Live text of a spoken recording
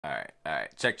All right.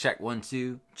 Check, check, 1,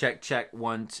 2. Check, check,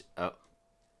 1, 2. Oh.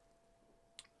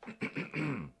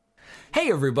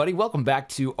 Hey, everybody. Welcome back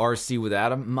to RC with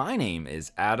Adam. My name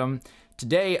is Adam.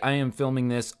 Today, I am filming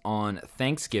this on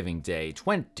Thanksgiving Day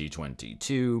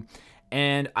 2022.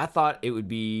 And I thought it would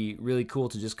be really cool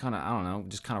to just kind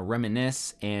of,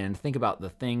 reminisce and think about the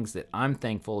things that I'm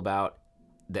thankful about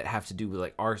that have to do with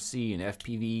like RC and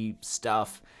FPV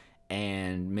stuff.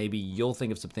 And maybe you'll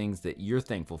think of some things that you're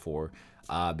thankful for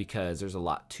because there's a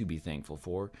lot to be thankful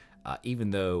for,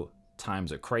 even though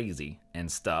times are crazy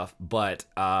and stuff. But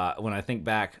when I think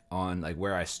back on like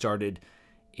where I started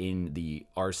in the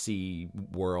RC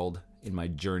world in my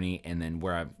journey and then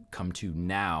where I've come to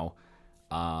now,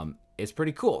 it's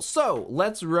pretty cool. So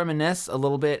let's reminisce a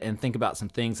little bit and think about some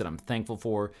things that I'm thankful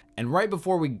for. And right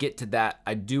before we get to that,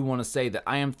 I do want to say that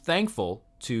I am thankful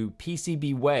to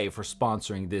PCBWay for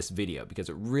sponsoring this video because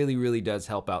it really, really does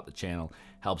help out the channel,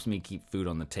 helps me keep food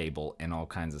on the table and all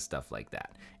kinds of stuff like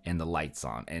that, and the lights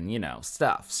on and, you know,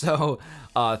 stuff. So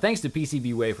thanks to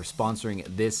PCBWay for sponsoring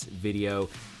this video.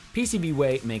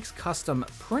 PCBWay makes custom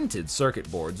printed circuit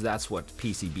boards. That's what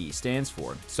PCB stands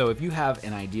for. So if you have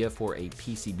an idea for a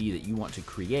PCB that you want to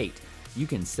create, you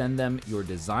can send them your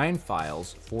design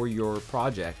files for your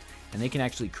project and they can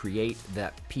actually create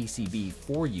that PCB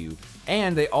for you.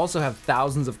 And they also have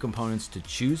thousands of components to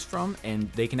choose from,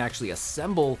 and they can actually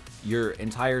assemble your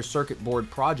entire circuit board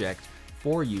project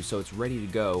for you so it's ready to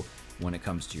go when it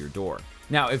comes to your door.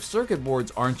 Now, if circuit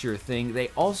boards aren't your thing, they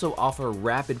also offer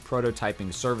rapid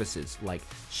prototyping services like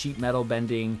sheet metal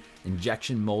bending,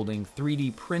 injection molding,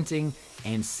 3D printing,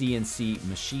 and CNC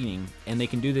machining, and they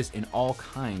can do this in all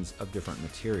kinds of different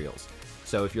materials.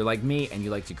 So if you're like me and you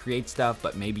like to create stuff,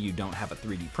 but maybe you don't have a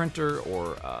 3D printer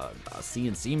or a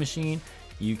CNC machine,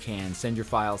 you can send your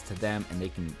files to them and they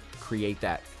can create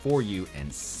that for you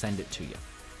and send it to you.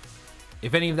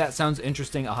 If any of that sounds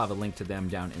interesting, I'll have a link to them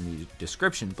down in the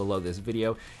description below this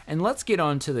video. And let's get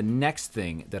on to the next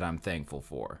thing that I'm thankful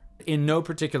for. In no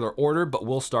particular order, but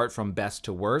we'll start from best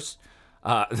to worst.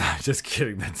 Just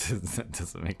kidding, that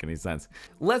doesn't make any sense.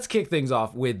 Let's kick things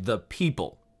off with the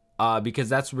people. Because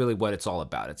that's really what it's all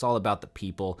about. It's all about the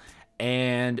people.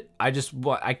 And I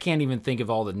can't even think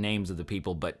of all the names of the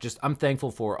people, but just I'm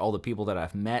thankful for all the people that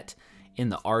I've met in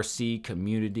the RC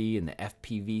community and the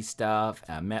FPV stuff.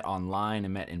 I met online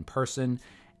and met in person,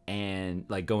 and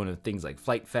like going to things like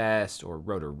Flight Fest or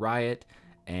Rotor Riot,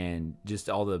 and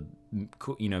just all the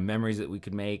memories that we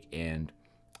could make, and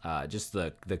just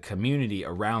the community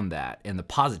around that and the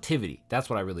positivity. That's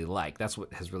what I really like. That's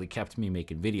what has really kept me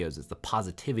making videos, is the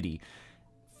positivity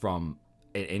from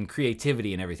and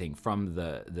creativity and everything from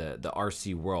the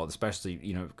RC world. Especially,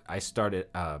 you know, I started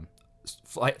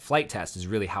flight test is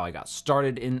really how I got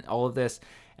started in all of this,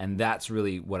 and that's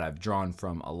really what I've drawn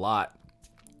from a lot,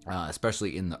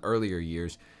 especially in the earlier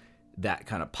years, that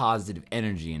kind of positive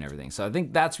energy and everything. So I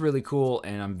think that's really cool,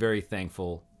 and I'm very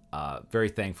thankful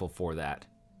for that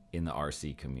in the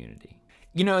RC community.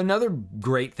 You know, another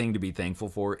great thing to be thankful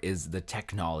for is the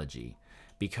technology,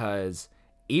 because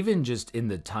even just in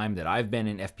the time that I've been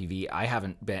in FPV, I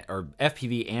haven't been, or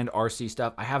FPV and RC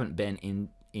stuff, I haven't been in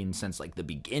since like the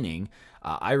beginning.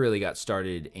 I really got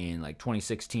started in like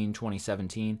 2016,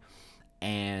 2017.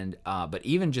 And, but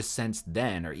even just since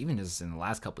then, or even just in the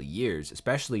last couple of years,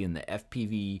 especially in the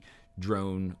FPV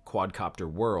drone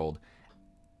quadcopter world,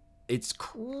 it's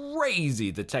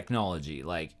crazy, the technology.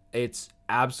 Like, it's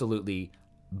absolutely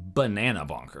banana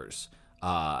bonkers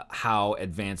how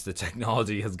advanced the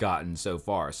technology has gotten so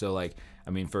far. So like, I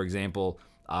mean, for example,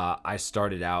 I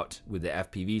started out with the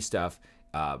FPV stuff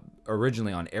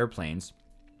originally on airplanes,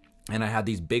 and I had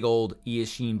these big old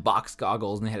Eachine box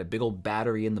goggles, and they had a big old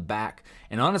battery in the back.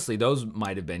 And honestly, those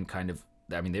might have been kind of,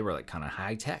 I mean, they were like kind of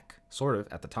high tech, sort of,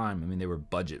 at the time. I mean, they were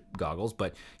budget goggles,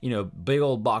 but, you know, big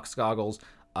old box goggles,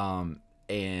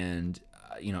 and,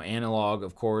 you know, analog,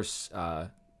 of course,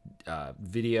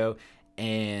 video.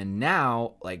 And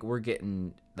now, like, we're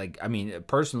getting, like, I mean,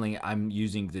 personally, I'm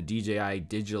using the DJI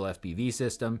digital FPV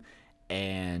system,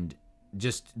 and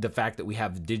just the fact that we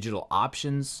have digital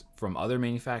options from other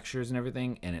manufacturers and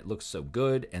everything, and it looks so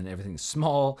good, and everything's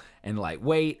small and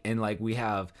lightweight, and like we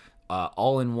have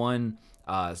all-in-one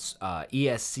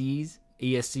ESC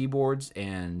boards,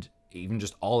 and even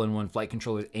just all-in-one flight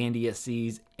controllers and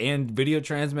ESCs and video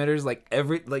transmitters. Like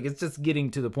it's just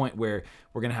getting to the point where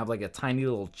we're gonna have like a tiny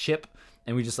little chip,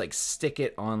 and we just like stick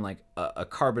it on like a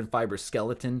carbon fiber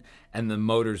skeleton, and the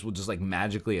motors will just like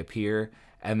magically appear,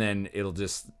 and then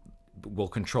we'll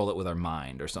control it with our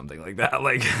mind or something like that.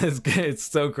 Like it's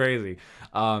so crazy.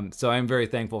 So I'm very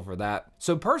thankful for that.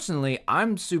 So personally,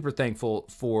 I'm super thankful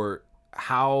for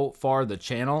how far the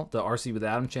channel, the RC with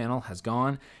Adam channel, has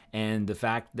gone, and the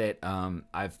fact that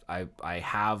I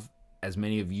have as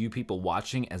many of you people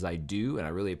watching as I do, and I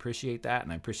really appreciate that,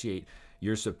 and I appreciate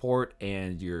your support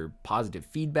and your positive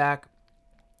feedback.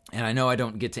 And I know I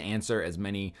don't get to answer as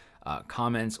many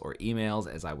comments or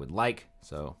emails as I would like,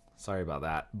 so sorry about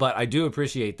that. But I do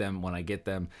appreciate them when I get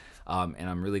them, and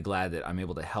I'm really glad that I'm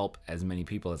able to help as many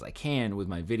people as I can with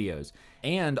my videos.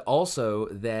 And also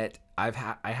that I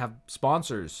have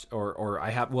sponsors, or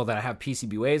I have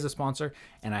PCBWay as a sponsor,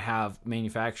 and I have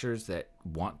manufacturers that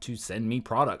want to send me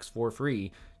products for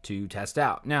free to test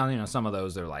out. Now, you know, some of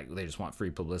those, they just want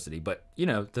free publicity, but you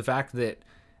know, the fact that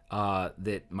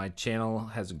that my channel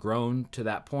has grown to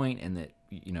that point, and that,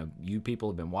 you know, you people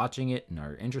have been watching it and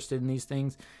are interested in these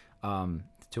things,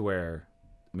 to where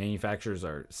manufacturers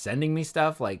are sending me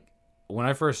stuff. Like when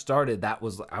I first started, I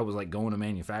was like going to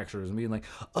manufacturers and being like,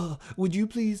 would you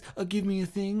please give me a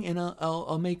thing, and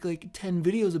I'll make like 10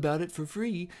 videos about it for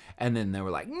free. And then they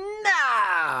were like,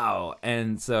 no.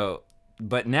 And so,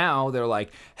 but now they're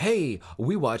like, hey,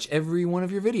 we watch every one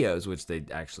of your videos, which they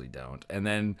actually don't. And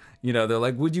then, you know, they're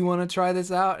like, would you want to try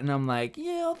this out? And I'm like,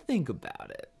 yeah, I'll think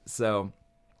about it. So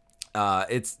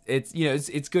it's you know,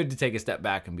 it's good to take a step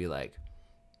back and be like,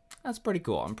 that's pretty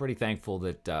cool. I'm pretty thankful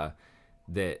that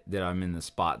that I'm in the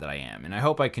spot that I am, and I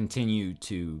hope I continue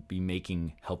to be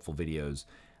making helpful videos,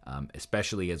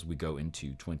 especially as we go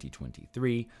into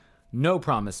 2023. No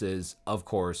promises, of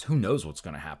course. Who knows what's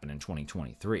going to happen in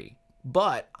 2023?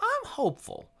 But I'm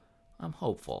hopeful. I'm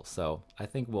hopeful. So I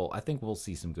think we'll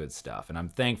see some good stuff, and I'm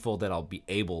thankful that I'll be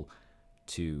able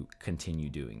to continue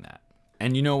doing that.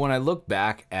 And you know, when I look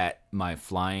back at my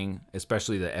flying,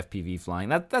 especially the FPV flying,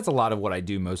 that's a lot of what I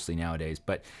do mostly nowadays.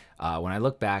 But when I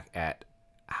look back at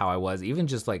how I was even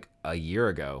just like a year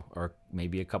ago, or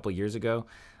maybe a couple years ago,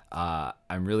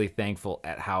 I'm really thankful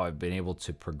at how I've been able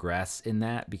to progress in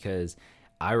that, because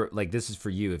this is for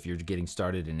you if you're getting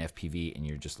started in FPV and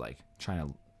you're just like trying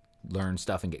to learn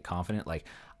stuff and get confident. Like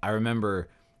I remember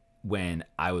when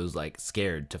I was like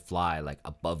scared to fly like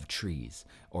above trees,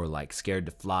 or like scared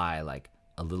to fly like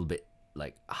a little bit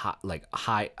like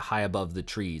high above the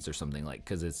trees or something, like,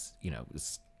 because it's, you know,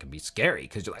 this can be scary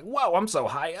because you're like, whoa, I'm so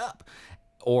high up,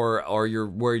 or you're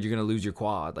worried you're gonna lose your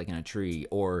quad like in a tree,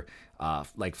 or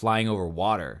like flying over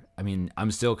water. I mean,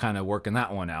 I'm still kind of working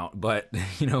that one out, but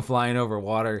you know, flying over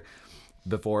water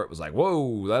before, it was like,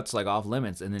 whoa, that's like off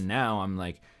limits. And then now I'm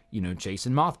like, you know,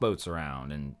 chasing mothboats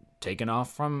around and taking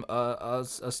off from a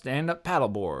stand-up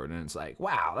paddleboard, and it's like,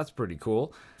 wow, that's pretty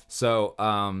cool. So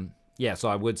yeah, so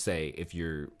I would say if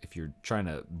you're trying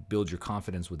to build your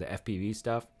confidence with the FPV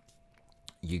stuff,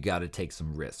 you got to take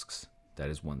some risks. That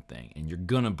is one thing, and you're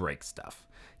gonna break stuff.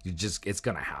 It's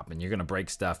gonna happen. You're gonna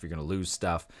break stuff. You're gonna lose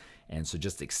stuff, and so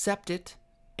just accept it,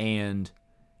 and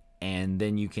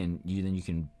then you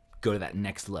can go to that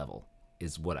next level,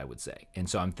 is what I would say. And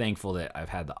so I'm thankful that I've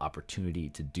had the opportunity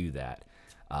to do that.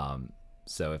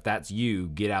 So if that's you,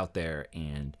 get out there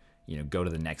and, you know, go to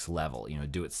the next level. You know,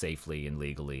 do it safely and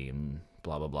legally and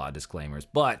blah blah blah, disclaimers,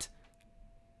 but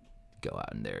go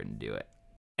out in there and do it.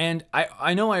 And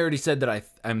I know I already said that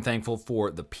I'm thankful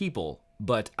for the people,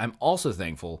 but I'm also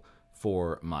thankful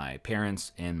for my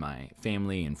parents and my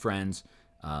family and friends,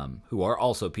 who are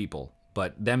also people,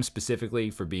 but them specifically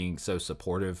for being so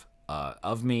supportive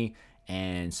of me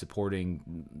and supporting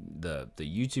the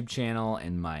YouTube channel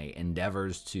and my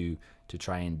endeavors to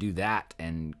try and do that,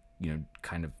 and, you know,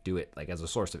 kind of do it like as a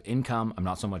source of income. I'm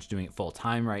not so much doing it full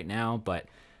time right now, but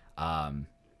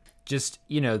just,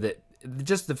 you know,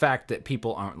 just the fact that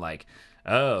people aren't like,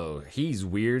 oh, he's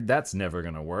weird, that's never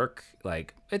gonna work.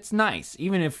 Like, it's nice,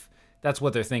 even if that's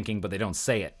what they're thinking, but they don't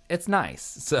say it. It's nice.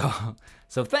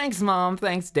 So thanks, Mom.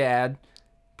 Thanks, Dad.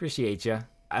 Appreciate you.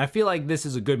 I feel like this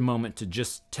is a good moment to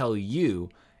just tell you,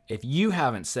 if you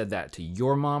haven't said that to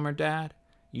your mom or dad,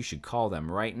 you should call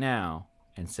them right now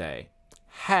and say,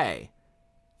 hey,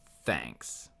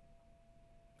 thanks.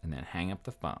 And then hang up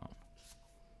the phone.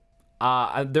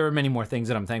 There are many more things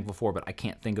that I'm thankful for, but I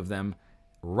can't think of them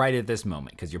right at this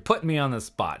moment because you're putting me on the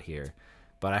spot here.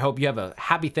 But I hope you have a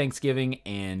happy Thanksgiving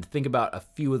and think about a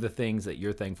few of the things that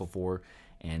you're thankful for,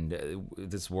 and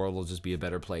this world will just be a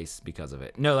better place because of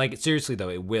it. No, like, seriously though,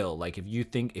 it will. Like, if you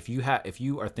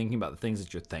are thinking about the things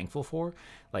that you're thankful for,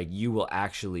 like, you will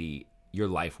actually, your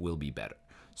life will be better.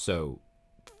 So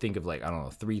think of, like, I don't know,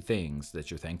 3 things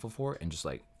that you're thankful for, and just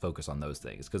like focus on those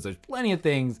things, because there's plenty of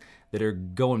things that are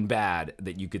going bad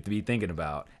that you could be thinking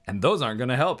about, and those aren't going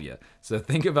to help you. So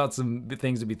think about some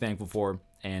things to be thankful for,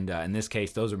 and in this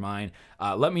case, those are mine.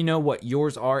 Let me know what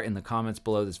yours are in the comments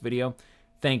below this video.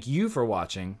 Thank you for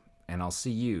watching, and I'll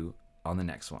see you on the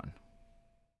next one.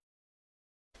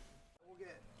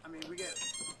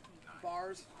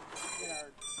 bars in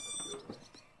our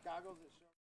goggles that show